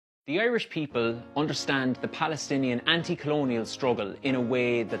The Irish people understand the Palestinian anti-colonial struggle in a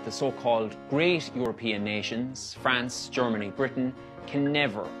way that the so-called great European nations, France, Germany, Britain, can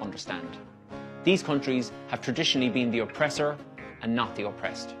never understand. These countries have traditionally been the oppressor and not the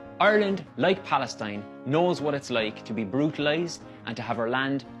oppressed. Ireland, like Palestine, knows what it's like to be brutalised and to have our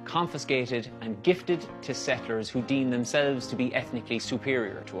land confiscated and gifted to settlers who deem themselves to be ethnically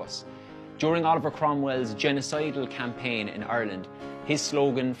superior to us. During Oliver Cromwell's genocidal campaign in Ireland, his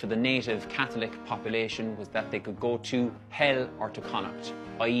slogan for the native Catholic population was that they could go to hell or to Connacht,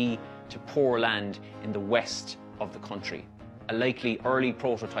 i.e. to poor land in the west of the country, a likely early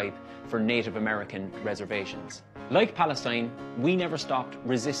prototype for Native American reservations. Like Palestine, we never stopped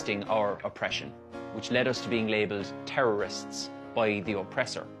resisting our oppression, which led us to being labelled terrorists by the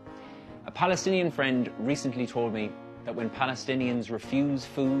oppressor. A Palestinian friend recently told me that when Palestinians refuse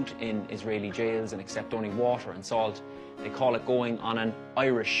food in Israeli jails and accept only water and salt, they call it going on an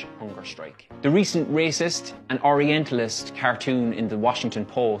Irish hunger strike. The recent racist and Orientalist cartoon in the Washington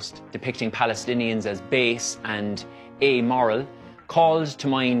Post depicting Palestinians as base and amoral called to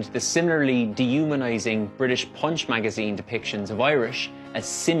mind the similarly dehumanising British Punch magazine depictions of Irish as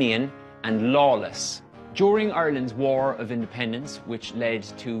simian and lawless. During Ireland's War of Independence, which led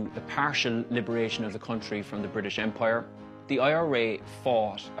to the partial liberation of the country from the British Empire, the IRA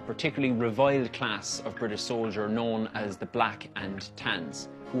fought a particularly reviled class of British soldier known as the Black and Tans,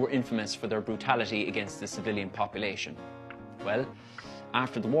 who were infamous for their brutality against the civilian population. Well,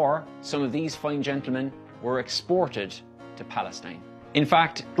 after the war, some of these fine gentlemen were exported to Palestine. In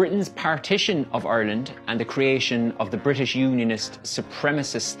fact, Britain's partition of Ireland and the creation of the British Unionist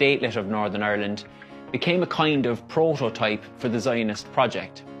supremacist statelet of Northern Ireland became a kind of prototype for the Zionist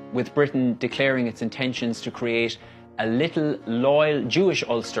project, with Britain declaring its intentions to create a little loyal Jewish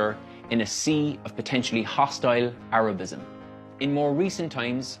Ulster in a sea of potentially hostile Arabism. In more recent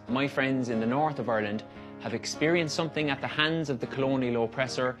times, my friends in the north of Ireland have experienced something at the hands of the colonial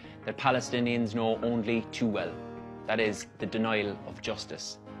oppressor that Palestinians know only too well. That is, the denial of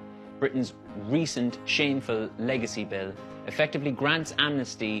justice. Britain's recent shameful legacy bill effectively grants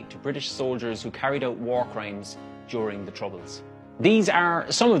amnesty to British soldiers who carried out war crimes during the Troubles. These are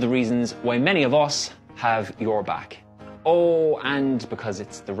some of the reasons why many of us have your back. Oh, and because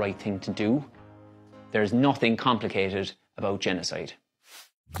it's the right thing to do, there's nothing complicated about genocide.